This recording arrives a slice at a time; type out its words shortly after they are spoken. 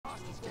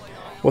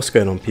What's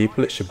going on,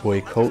 people? It's your boy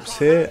Colts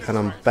here, and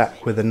I'm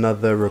back with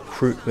another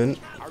recruitment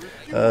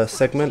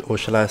segment, or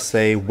shall I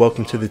say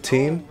welcome to the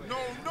team.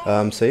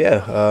 As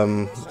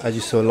you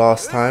saw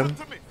last time,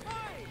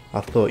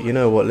 I thought, you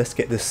know what, let's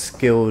get this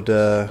skilled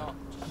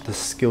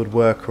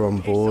worker on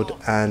board,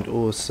 and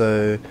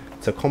also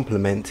to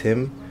complement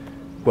him,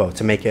 well,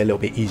 to make it a little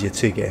bit easier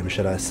to get him,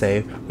 should I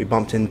say, we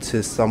bumped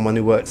into someone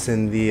who works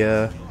in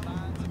the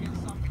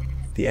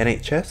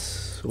NHS,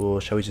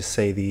 or shall we just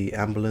say the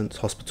ambulance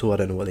hospital? I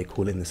don't know what they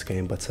call it in this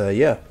game, but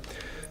yeah.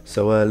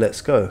 So let's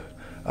go.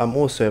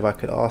 Also, if I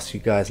could ask you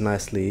guys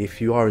nicely,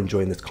 if you are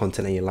enjoying this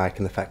content and you're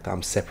liking the fact that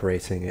I'm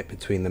separating it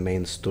between the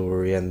main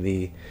story and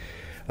the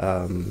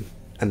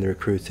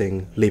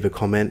recruiting, leave a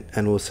comment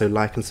and also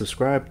like and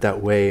subscribe.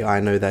 That way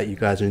I know that you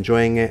guys are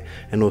enjoying it,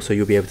 and also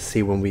you'll be able to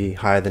see when we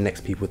hire the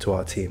next people to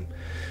our team.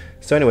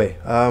 So anyway,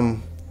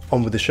 on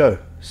with the show.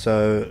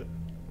 So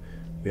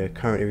we are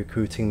currently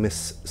recruiting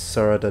Miss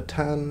Sarada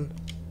Tan.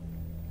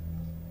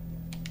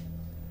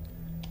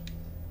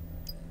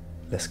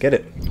 Let's get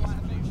it.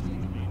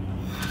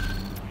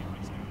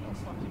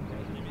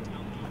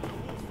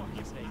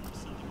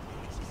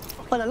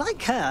 Well, I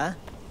like her.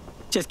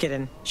 Just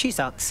kidding. She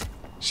sucks.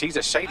 She's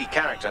a shady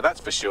character, that's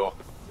for sure.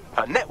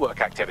 Her network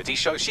activity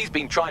shows she's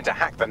been trying to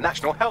hack the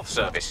National Health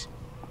Service.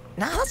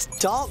 Now that's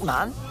dark,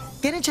 man.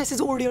 The NHS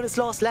is already on its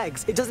last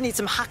legs. It doesn't need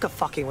some hacker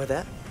fucking with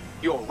it.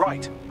 You're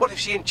right. What if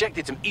she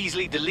injected some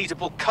easily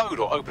deletable code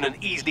or opened an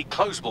easily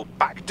closable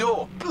back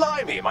door?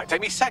 Blimey, it might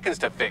take me seconds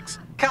to fix.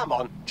 Come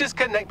on, just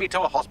connect me to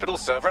a hospital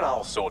server and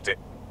I'll sort it.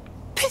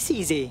 Piss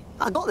easy.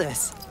 I got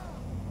this.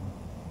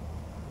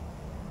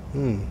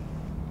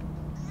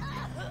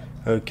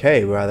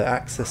 Okay, we're either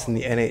accessing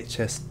the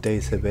NHS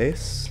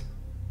database.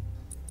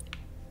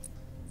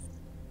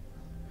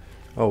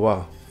 Oh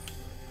wow.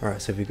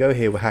 Alright, so if we go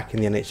here, we're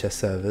hacking the NHS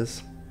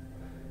servers.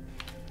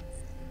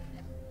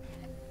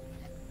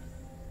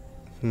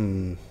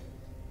 Do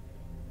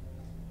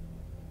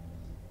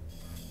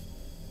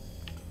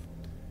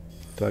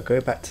I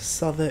go back to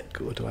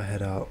Southwark or do I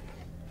head out?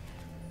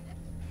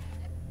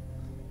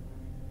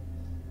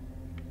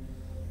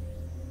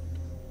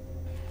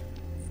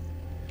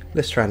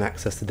 Let's try and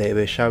access the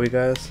database, shall we,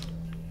 guys?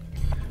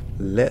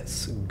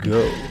 Let's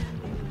go.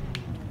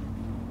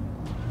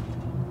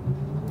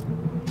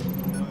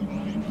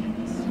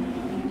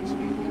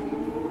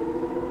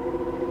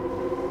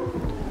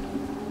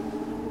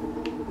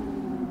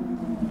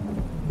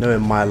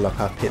 Knowing my luck,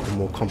 I've picked the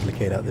more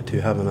complicated out of the two,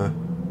 haven't I?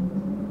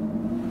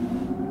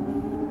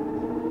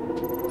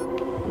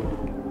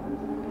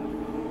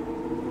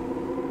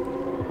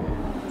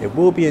 It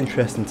will be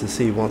interesting to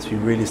see once we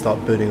really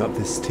start building up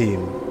this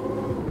team,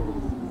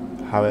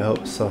 how it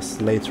helps us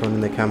later on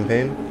in the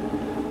campaign.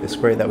 It's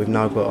great that we've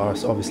now got our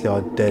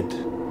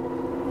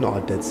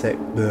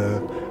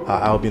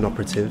our Albion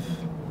operative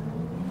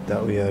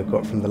that we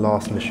got from the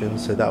last mission,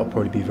 so that will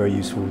probably be very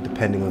useful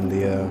depending on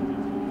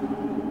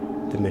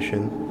the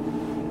mission.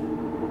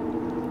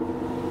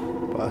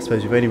 But I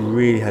suppose we've only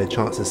really had a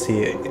chance to see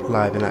it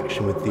live in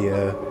action with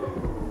the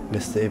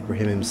Mr.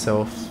 Ibrahim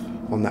himself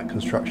on that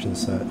construction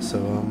site. So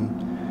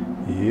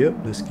yep,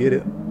 let's get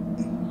it.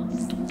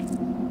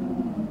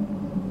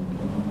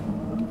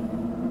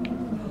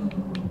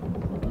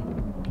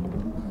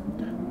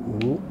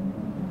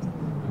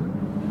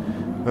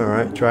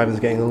 Alright, driving's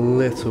getting a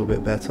little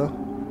bit better.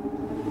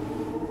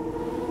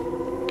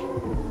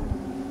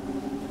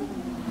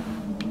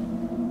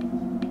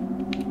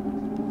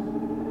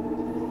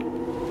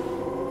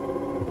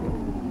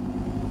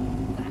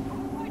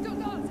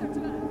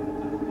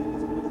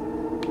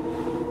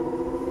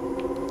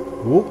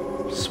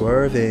 Whoop,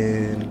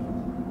 swerving.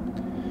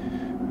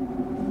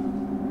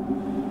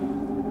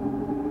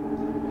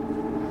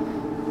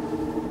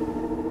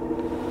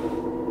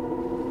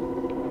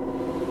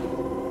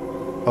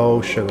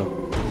 Oh, sugar.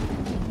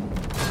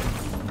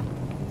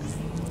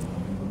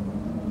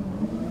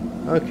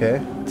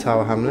 Okay,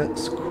 Tower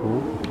Hamlets,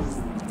 cool.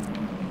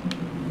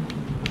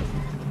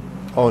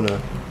 Oh no.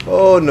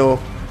 Oh no.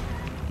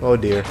 Oh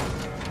dear.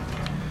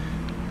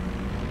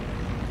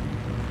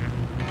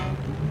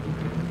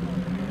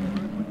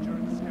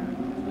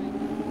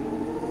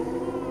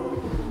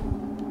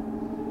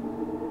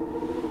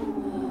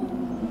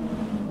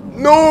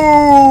 No!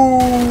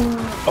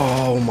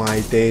 Oh my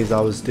days, I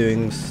was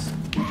doing...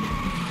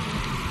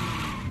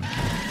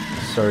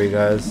 Sorry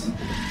guys.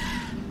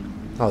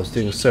 I was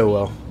doing so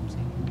well.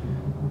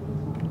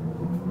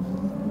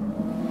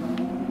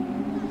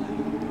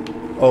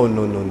 Oh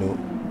no no no.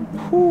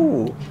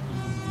 Whew.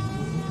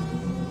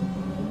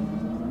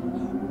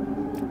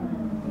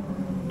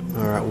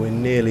 Alright, we're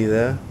nearly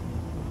there.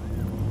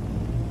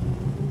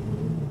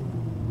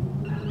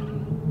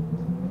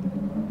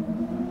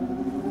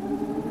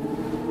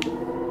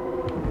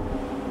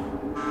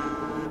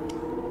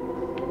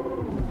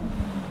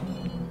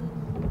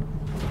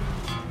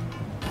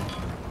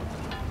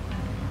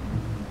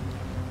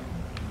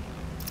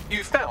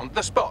 You found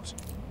the spot.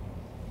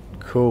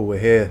 Cool, we're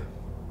here.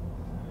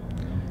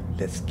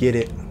 Let's get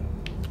it.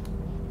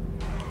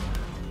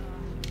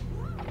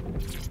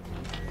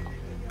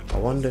 I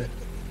wonder.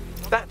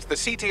 That's the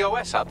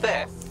CTOS up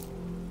there.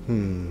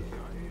 You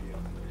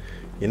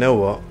know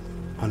what?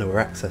 I know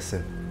we're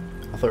accessing.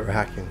 I thought we were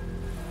hacking.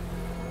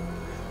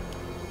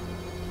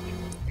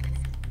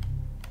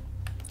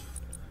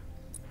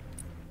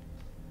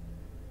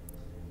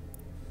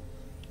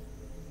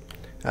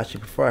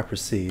 Actually, before I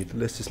proceed,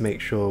 let's just make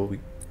sure we...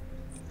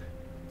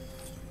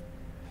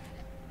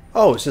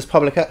 Oh, it's just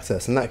public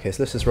access. In that case,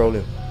 let's just roll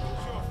in.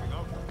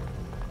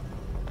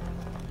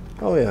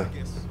 Oh yeah.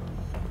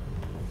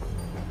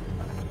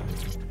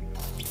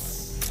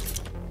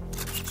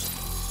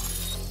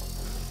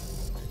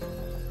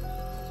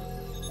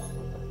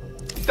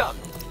 Done.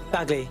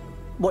 Bagley,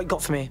 what you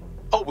got for me?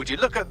 Oh, would you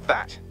look at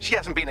that? She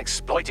hasn't been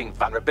exploiting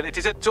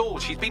vulnerabilities at all.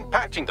 She's been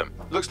patching them.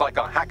 Looks like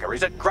our hacker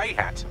is a grey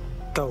hat.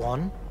 Go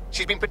on.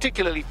 She's been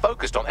particularly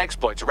focused on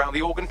exploits around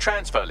the organ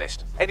transfer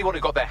list. Anyone who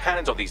got their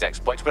hands on these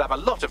exploits would have a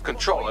lot of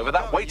control over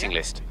that waiting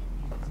list.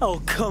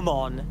 Oh, come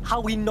on. How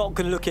are we not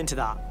going to look into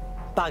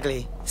that?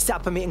 Bagley, set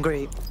up a meet and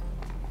greet.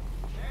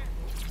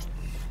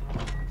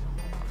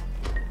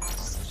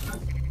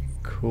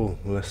 Cool.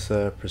 Let's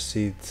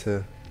proceed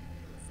to...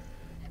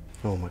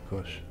 Oh my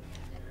gosh.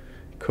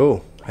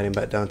 Cool. Heading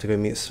back down to go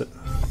meet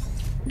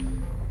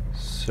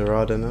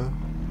Sarada now.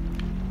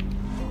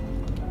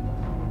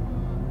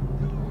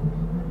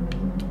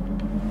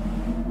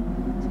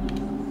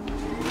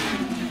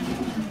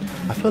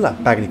 I feel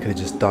like Bagley could have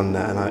just done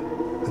that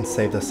and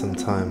saved us some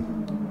time.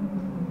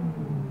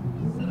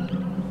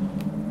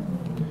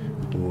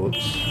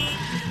 Whoops.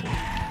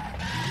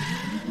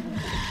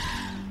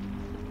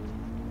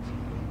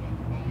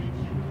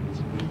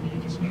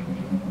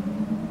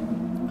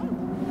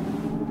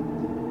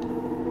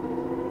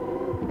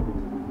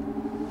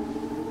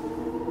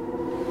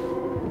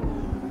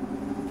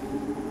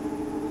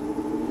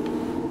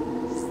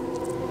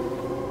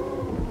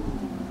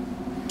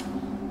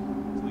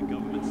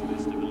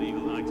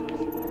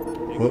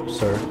 Whoops,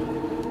 sorry.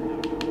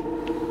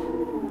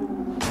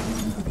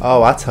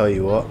 Oh, I tell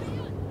you what.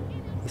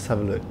 Let's have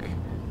a look.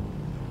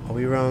 Are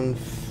we around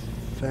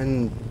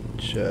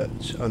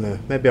Fenchurch? Oh no,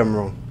 maybe I'm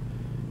wrong.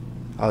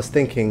 I was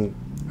thinking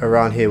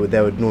around here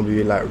there would normally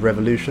be like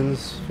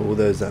revolutions, for all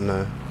those that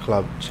know.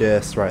 Club,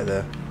 just right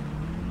there.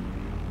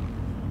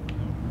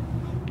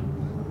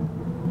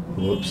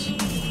 Whoops.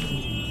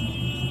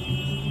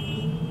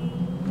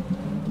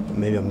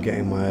 Maybe I'm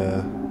getting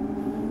my...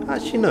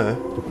 Actually no.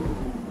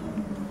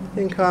 I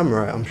think I'm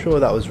right. I'm sure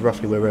that was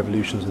roughly where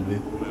revolutions would be.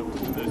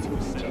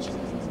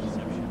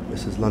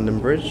 This is London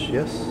Bridge,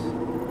 yes.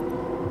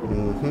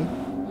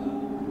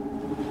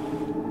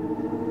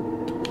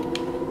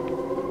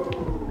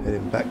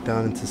 Heading back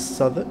down into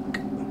Southwark.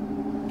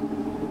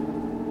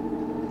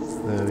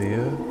 There we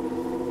go.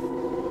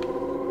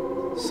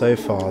 So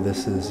far,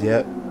 this is,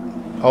 yep.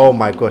 Oh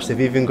my gosh, they've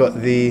even got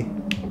the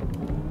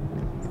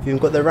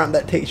ramp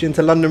that takes you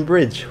into London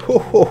Bridge. Ho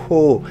ho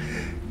ho!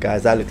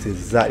 Guys, that looks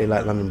exactly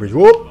like London Bridge.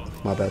 Whoop!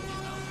 My bad.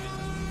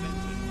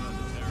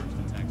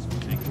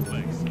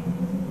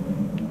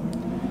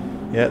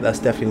 Yeah, that's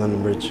definitely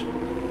London Bridge.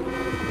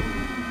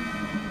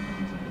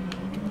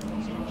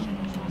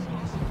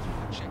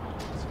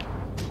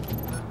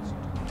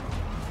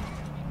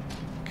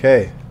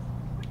 Okay.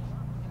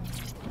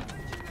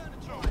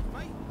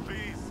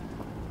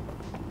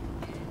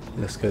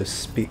 Let's go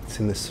speak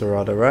to Miss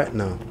Sarada right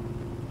now.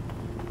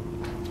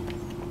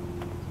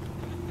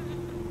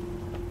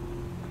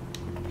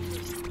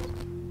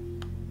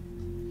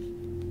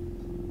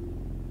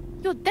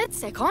 You're dead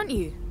sick, aren't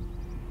you?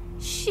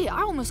 Shit,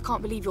 I almost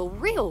can't believe you're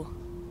real.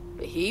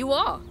 But here you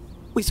are.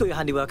 We saw your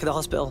handiwork at the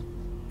hospital.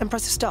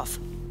 Impressive stuff.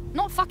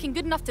 Not fucking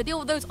good enough to deal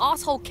with those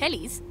asshole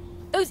Kellys.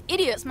 Those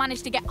idiots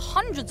managed to get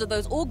hundreds of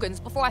those organs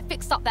before I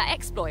fixed up their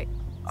exploit.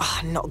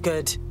 Ah, not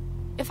good.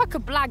 If I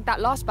could blag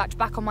that last batch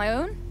back on my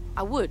own,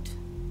 I would.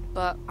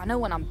 But I know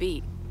when I'm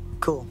beat.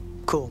 Cool,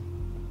 cool.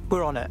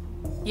 We're on it.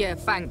 Yeah,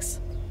 thanks.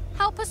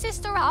 Help a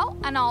sister out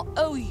and I'll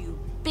owe you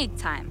big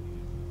time.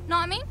 Know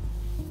what I mean?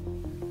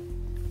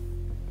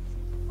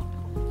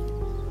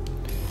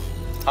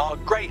 Our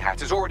grey hat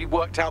has already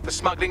worked out the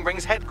smuggling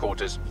ring's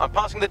headquarters. I'm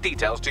passing the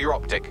details to your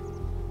optic.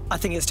 I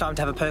think it's time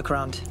to have a poke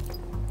around.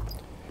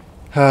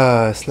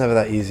 It's never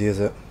that easy, is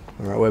it?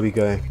 Alright, where are we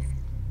going?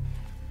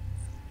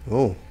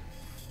 Oh.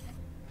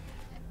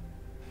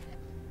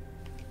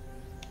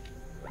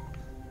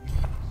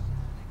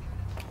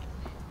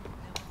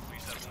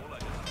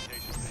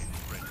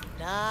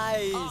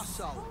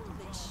 Nice.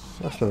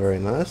 That's not very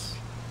nice.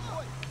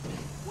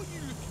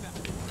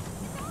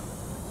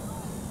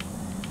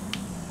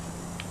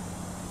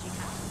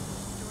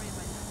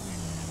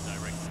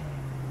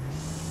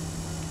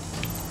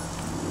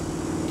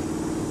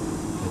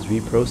 As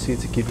we proceed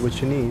to give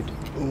what you need.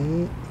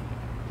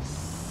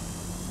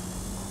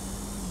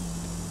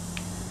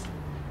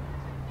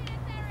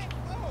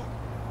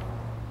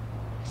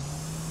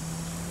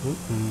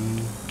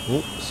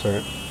 Oh,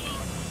 sorry.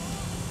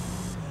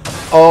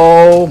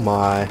 Oh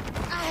my.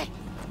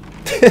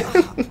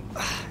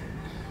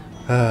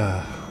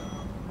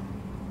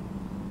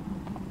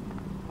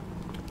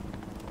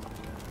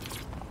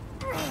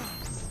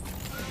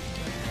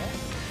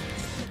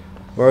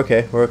 We're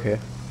okay, we're okay.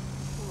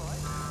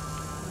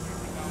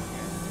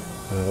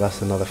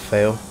 That's another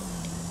fail.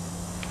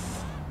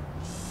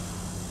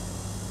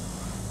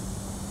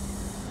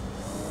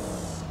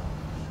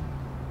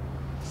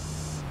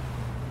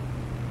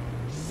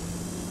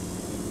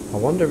 I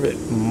wonder if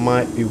it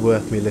might be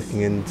worth me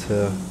looking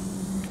into...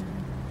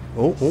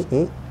 Oh,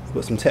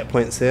 got some tech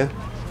points here.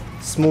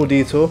 Small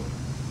detour.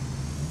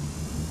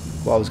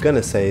 What I was going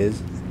to say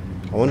is,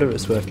 I wonder if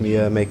it's worth me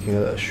making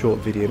a short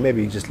video,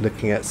 maybe just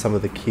looking at some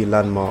of the key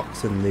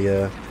landmarks in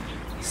the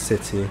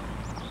city.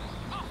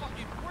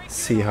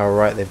 See how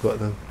right they've got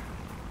them.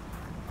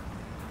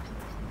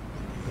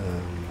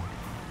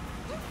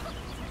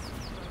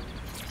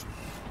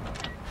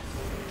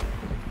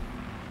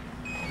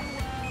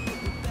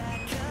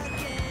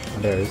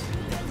 There it is.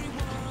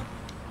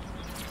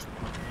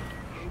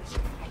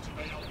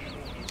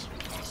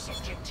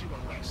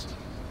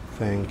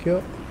 Thank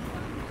you.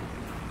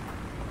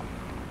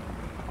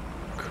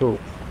 Cool.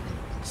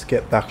 Let's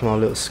get back on our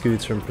little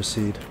scooter and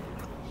proceed.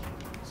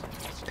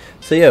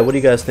 So yeah, what do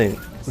you guys think?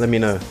 Let me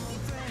know.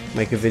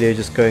 Make a video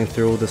just going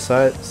through all the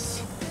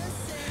sites.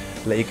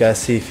 Let you guys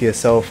see for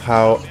yourself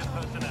how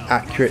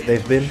accurate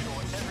they've been.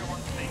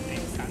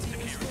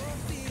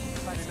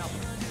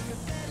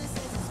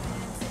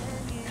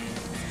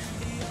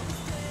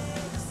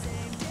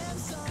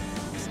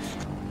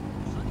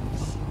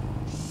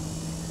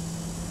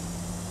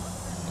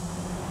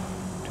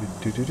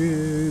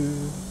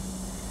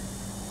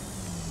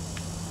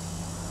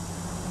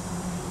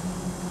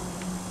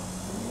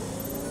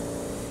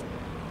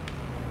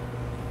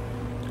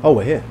 Oh,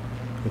 we're here.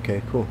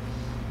 Okay, cool.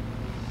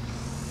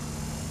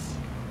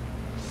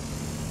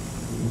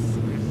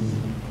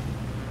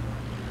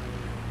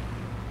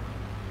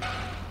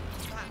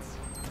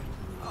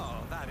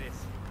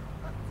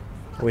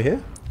 Are we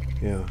here?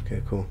 Yeah,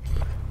 okay, cool.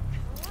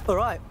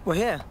 Alright, we're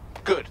here.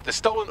 Good. The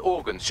stolen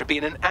organs should be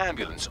in an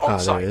ambulance on Ah,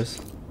 site. there it is.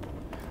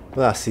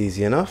 Well, that's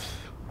easy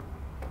enough.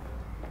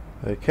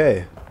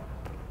 Okay.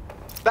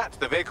 That's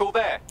the vehicle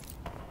there.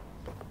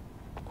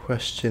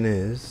 Question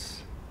is...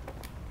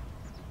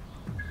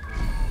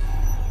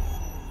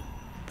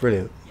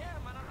 Brilliant.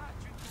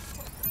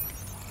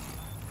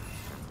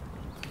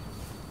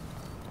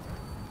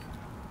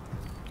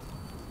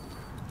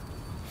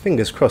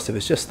 Fingers crossed if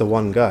it's just the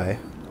one guy.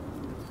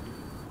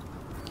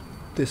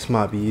 This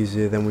might be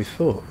easier than we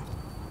thought.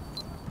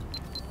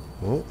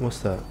 Oh, what's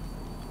that?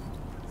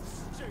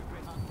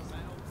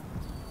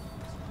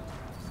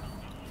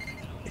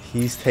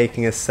 He's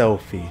taking a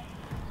selfie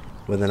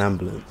with an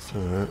ambulance.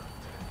 Alright.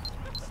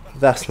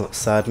 That's not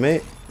sad,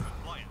 mate.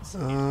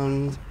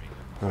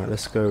 Alright,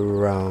 let's go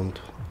around.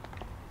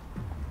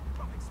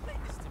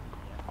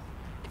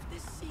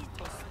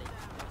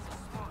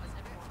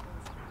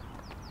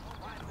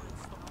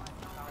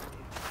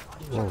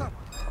 Whoa.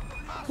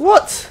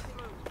 What?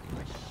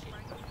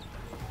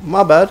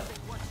 My bad.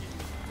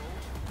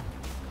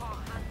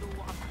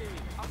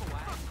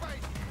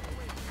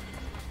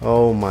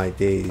 Oh my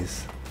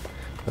days.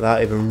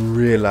 Without even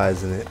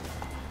realizing it,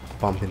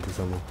 bump into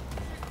someone.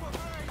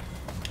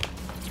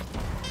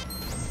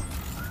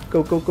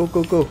 Go, go, go,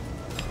 go, go.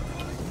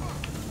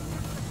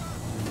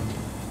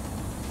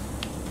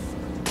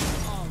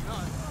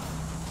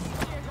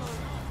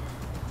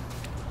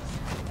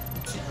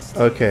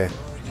 Okay.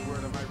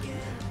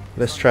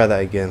 Let's try that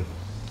again.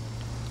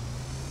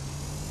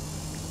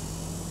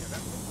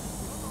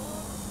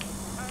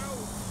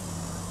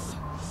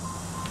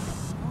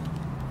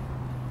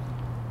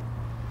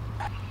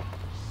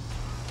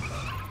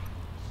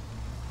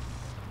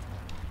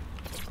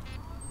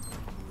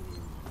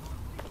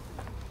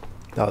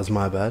 That was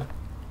my bad.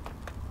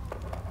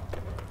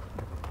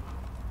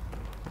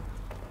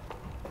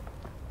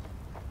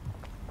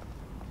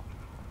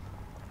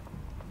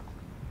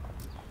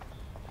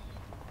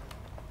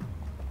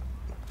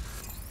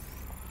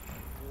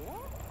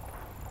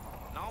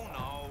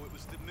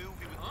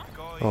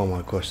 Oh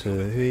my gosh, so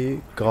who are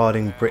you?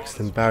 Guarding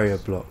Brixton barrier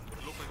block.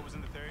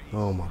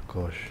 Oh my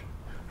gosh.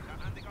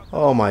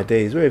 Oh my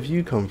days, where have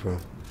you come from?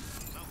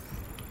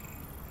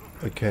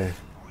 Okay.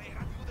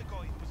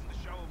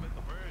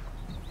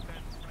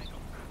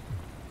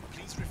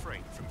 Please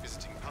refrain from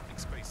visiting public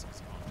spaces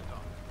after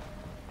dark.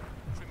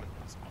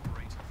 Criminals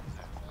operate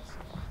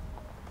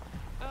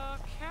there.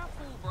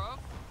 Careful, bruv.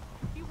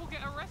 You will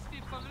get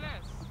arrested for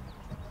less.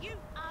 You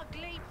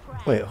ugly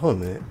prat. Wait, hold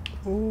on a minute.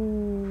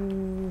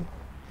 Ooh.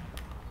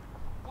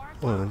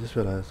 Oh, I just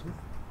realised.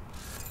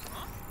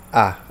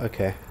 Ah,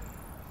 okay.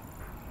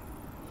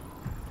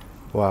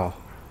 Wow.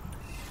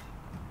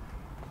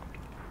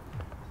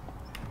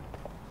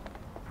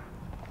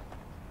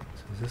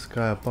 So is this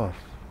guy a buff?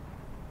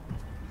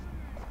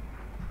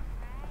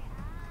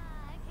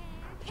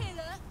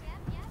 Killer.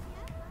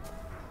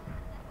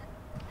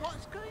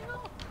 What's going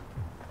on?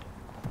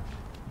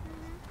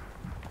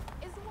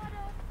 Is what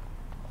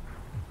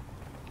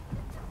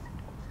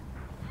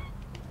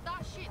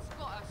that shit's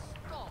gotta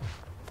stop.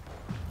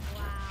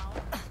 Wow.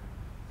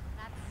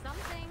 That's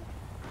something.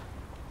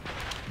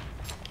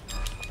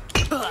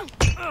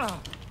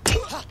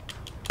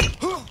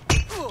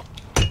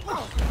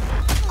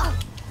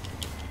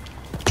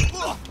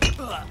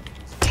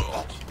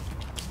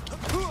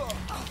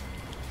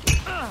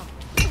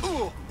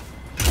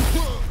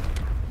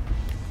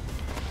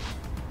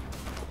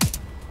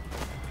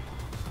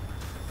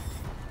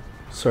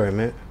 Sorry,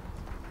 mate.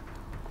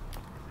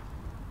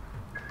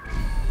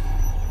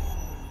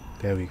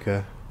 There we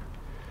go.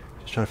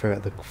 Just trying to figure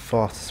out the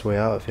fastest way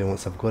out of here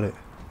once I've got it.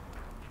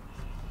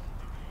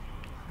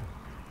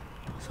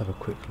 Let's have a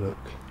quick look.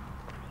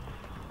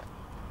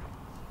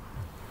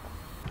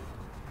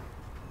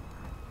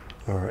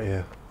 Alright,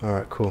 yeah.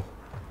 Alright, cool.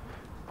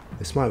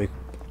 This might be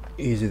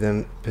easier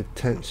than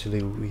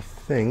potentially we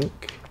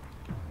think.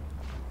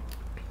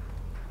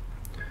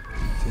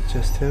 Is it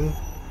just him?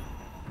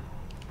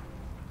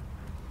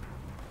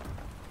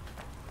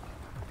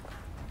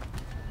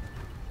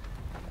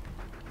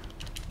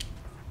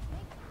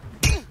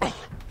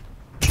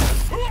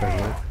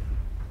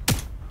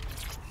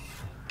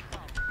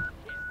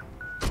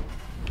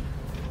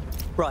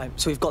 Right,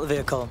 so we've got the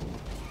vehicle.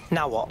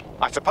 Now what?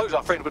 I suppose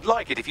our friend would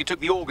like it if you took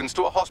the organs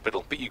to a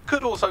hospital, but you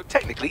could also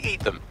technically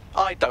eat them.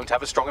 I don't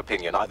have a strong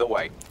opinion either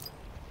way.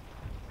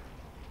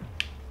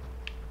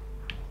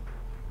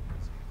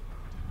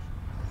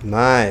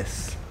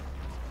 Nice.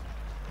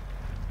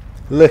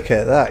 Look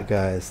at that,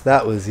 guys.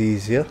 That was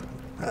easier.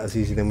 That was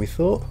easier than we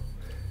thought.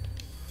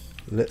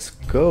 Let's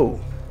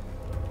go.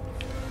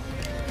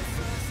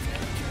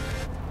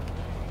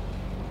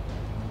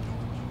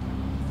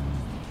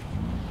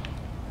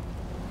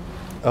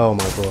 Oh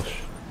my gosh.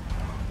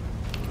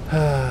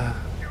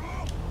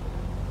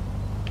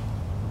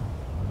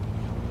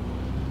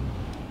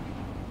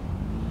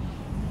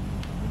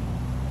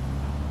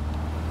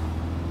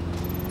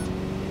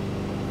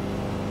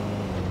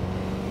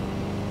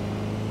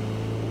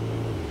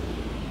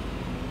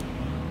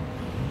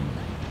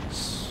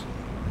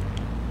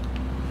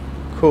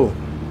 Cool.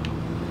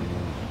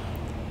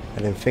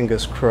 And then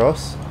fingers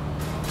crossed,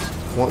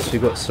 once we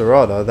got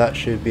Sarada, that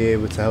should be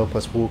able to help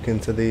us walk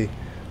into the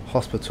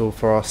hospital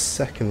for our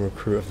second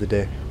recruit of the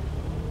day.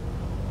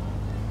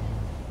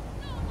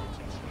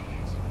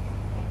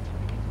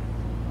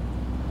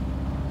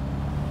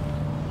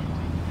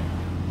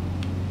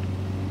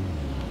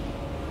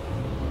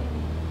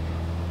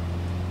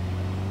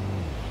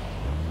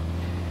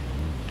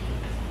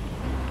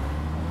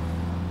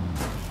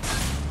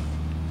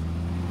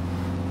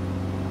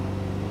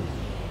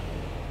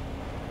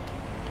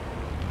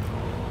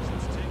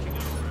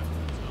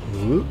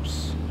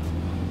 Whoops.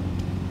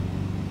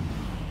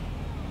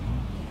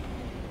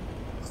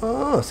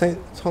 Oh, St.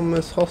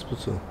 Thomas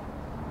Hospital.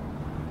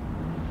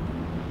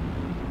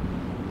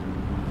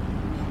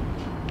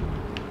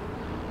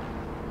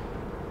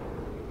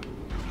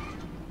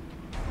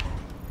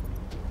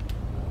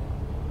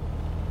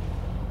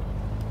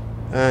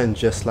 And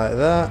just like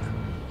that,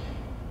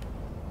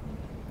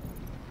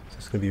 is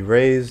this going to be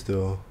raised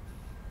or...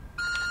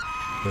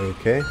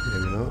 Okay,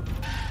 maybe not.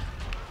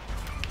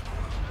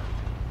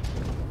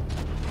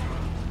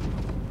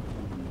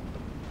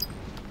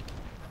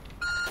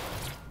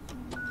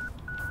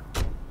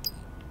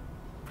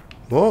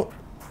 What?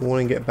 I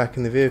want to get back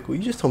in the vehicle.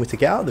 You just told me to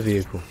get out of the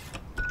vehicle.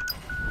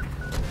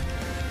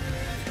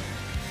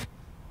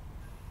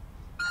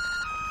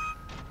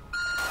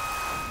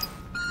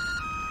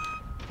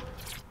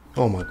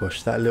 Oh my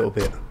gosh, that little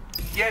bit.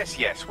 Yes,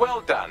 yes,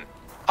 well done.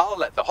 I'll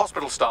let the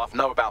hospital staff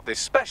know about this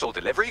special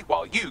delivery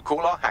while you call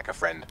our hacker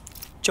friend.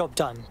 Job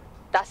done.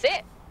 That's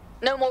it.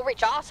 No more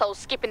rich assholes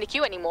skipping the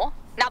queue anymore.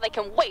 Now they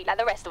can wait like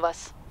the rest of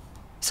us.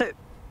 So,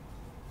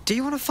 do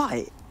you want to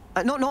fight?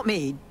 Not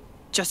me,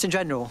 just in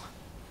general.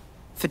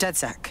 For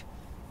DedSec.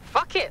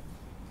 Fuck it.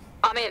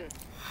 I'm in.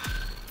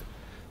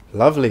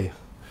 Lovely.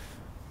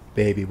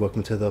 Baby,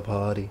 welcome to the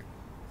party.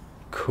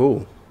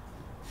 Cool.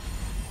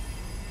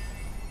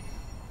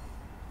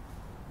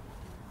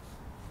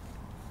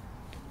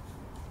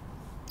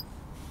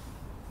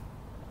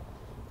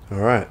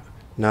 Alright,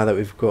 now that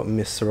we've got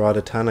Miss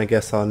Sarada Tan, I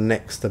guess our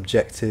next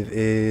objective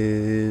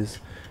is...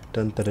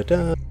 Dun, dun, dun,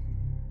 dun.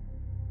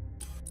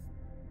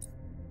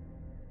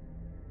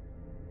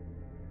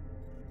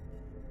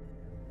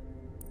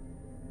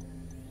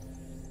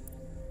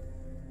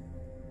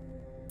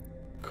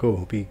 Cool,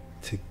 will be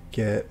to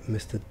get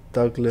Mr.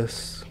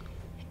 Douglas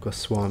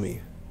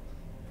Goswami.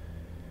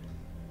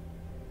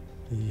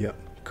 Yep,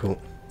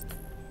 cool.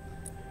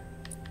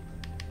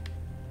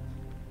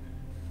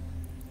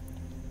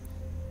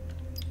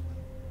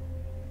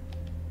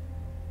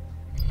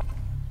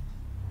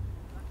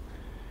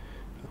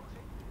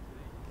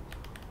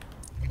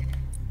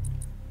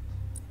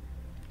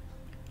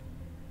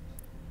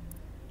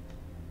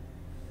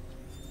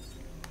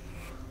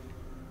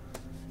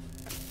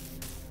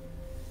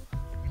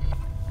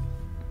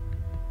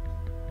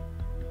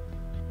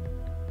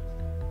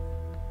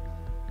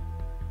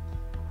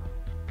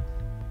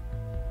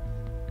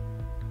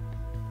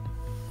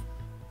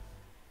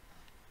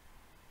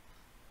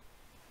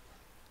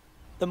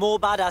 The more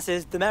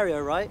badasses, the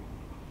merrier, right?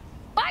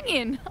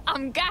 Banging!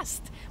 I'm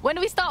gassed. When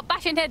do we start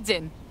bashing heads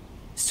in?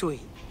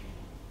 Sweet.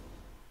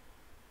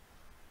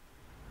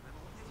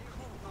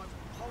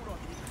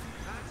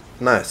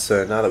 Nice.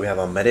 So now that we have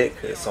our medic,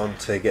 it's on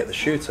to get the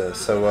shooter.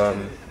 So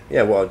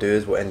yeah, what I'll do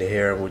is we'll end it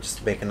here and we'll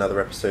just make another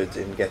episode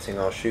in getting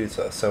our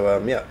shooter.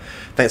 So yeah,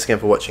 thanks again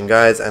for watching,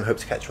 guys, and hope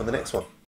to catch you on the next one.